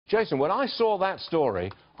Jason, when I saw that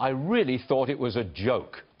story, I really thought it was a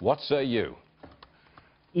joke. What say you?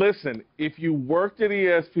 Listen, if you worked at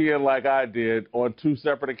ESPN like I did on 2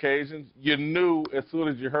 separate occasions, you knew as soon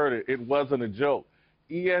as you heard it, it wasn't a joke.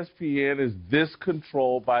 ESPN is this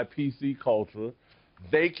controlled by PC culture.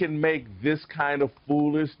 They can make this kind of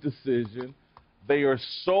foolish decision. They are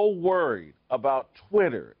so worried about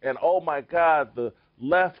Twitter. And, oh, my God, the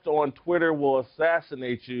left on Twitter will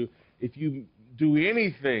assassinate you if you do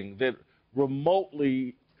anything that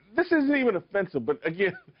remotely – this isn't even offensive, but,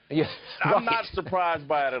 again, yeah, I'm not surprised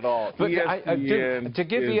by it at all. But ESPN to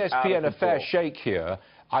give ESPN a fair shake here,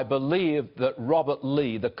 I believe that Robert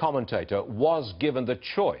Lee, the commentator, was given the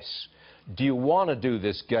choice. Do you want to do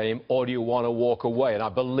this game or do you want to walk away? And I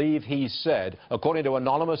believe he said, according to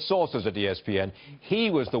anonymous sources at ESPN, he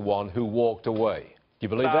was the one who walked away. Do you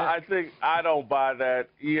believe that? I don't buy that.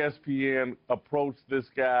 ESPN approached this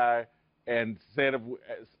guy and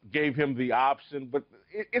gave him the option, but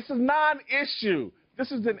it's a non-issue.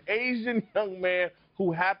 This is an Asian young man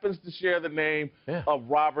who happens to share the name of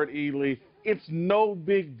Robert E. Lee. It's no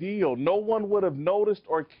big deal. No one would have noticed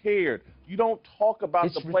or cared. You don't talk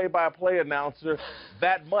about the play-by-play announcer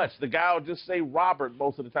that much. The guy will just say Robert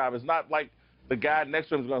most of the time. It's not like the guy next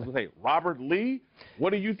to him is going to say, Robert Lee?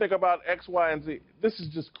 What do you think about X, Y, and Z? This is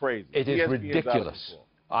just crazy. It is ridiculous.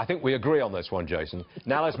 I think we agree on this one, Jason.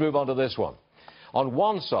 Now let's move on to this one. On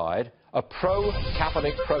one side, a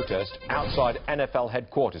pro-Kaepernick protest outside NFL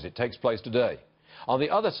headquarters. It takes place today. On the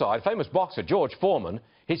other side, famous boxer George Foreman,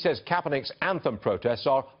 he says Kaepernick's anthem protests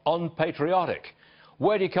are unpatriotic.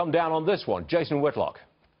 Where do you come down on this one? Jason Whitlock.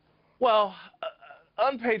 Well,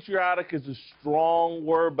 unpatriotic is a strong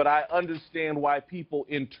word, but I understand why people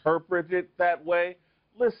interpret it that way.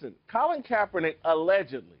 Listen, Colin Kaepernick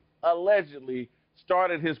allegedly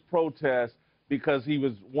started his protest because he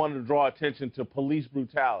wanted to draw attention to police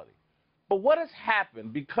brutality. But what has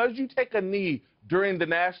happened, because you take a knee during the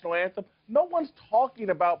national anthem, no one's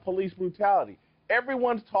talking about police brutality.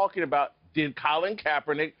 Everyone's talking about, did Colin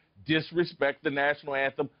Kaepernick disrespect the national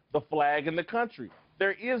anthem, the flag, and the country?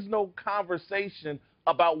 There is no conversation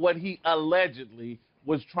about what he allegedly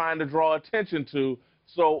was trying to draw attention to.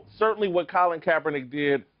 So certainly what Colin Kaepernick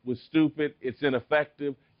did was stupid. It's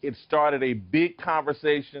ineffective. It started a big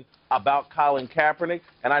conversation about Colin Kaepernick,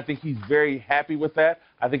 and I think he's very happy with that.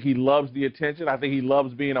 I think he loves the attention. I think he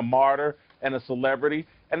loves being a martyr and a celebrity.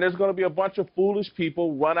 And there's going to be a bunch of foolish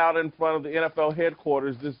people run out in front of the NFL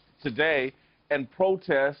headquarters today and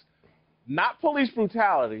protest not police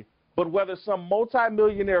brutality, but whether some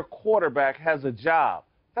multimillionaire quarterback has a job.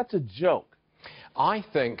 That's a joke. I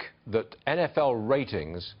think that NFL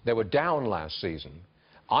ratings, they were down last season.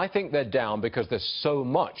 I think they're down because there's so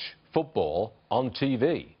much football on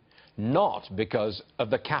TV, not because of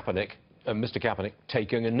the Mr. Kaepernick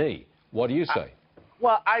taking a knee. What do you say?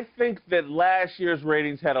 Well, I think that last year's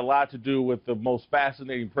ratings had a lot to do with the most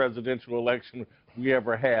fascinating presidential election we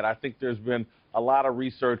ever had. I think there's been a lot of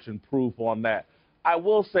research and proof on that. I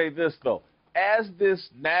will say this, though. As this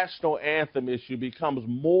national anthem issue becomes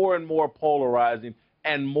more and more polarizing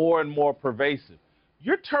and more pervasive,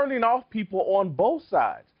 you're turning off people on both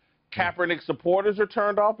sides. Kaepernick supporters are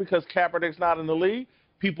turned off because Kaepernick's not in the league.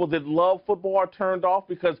 People that love football are turned off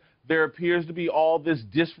because there appears to be all this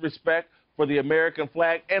disrespect for the American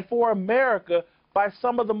flag and for America by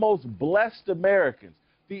some of the most blessed Americans.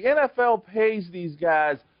 The NFL pays these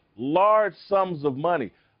guys large sums of money.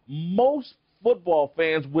 Most football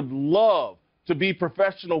fans would love to be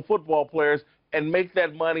professional football players and make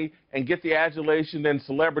that money and get the adulation and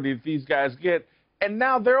celebrity that these guys get. And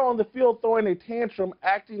now they're on the field throwing a tantrum,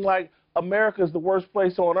 acting like America's the worst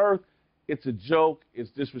place on earth. It's a joke.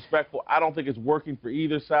 It's disrespectful. I don't think it's working for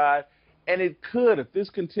either side. And it could, if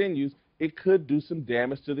this continues, it could do some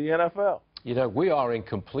damage to the NFL. You know, we are in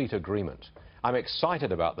complete agreement. I'm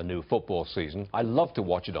excited about the new football season. I love to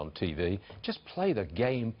watch it on TV. Just play the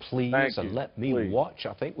game, please, and let me watch.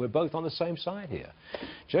 I think we're both on the same side here.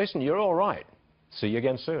 Jason, you're all right. See you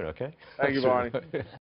again soon, okay? Thank you, Barney.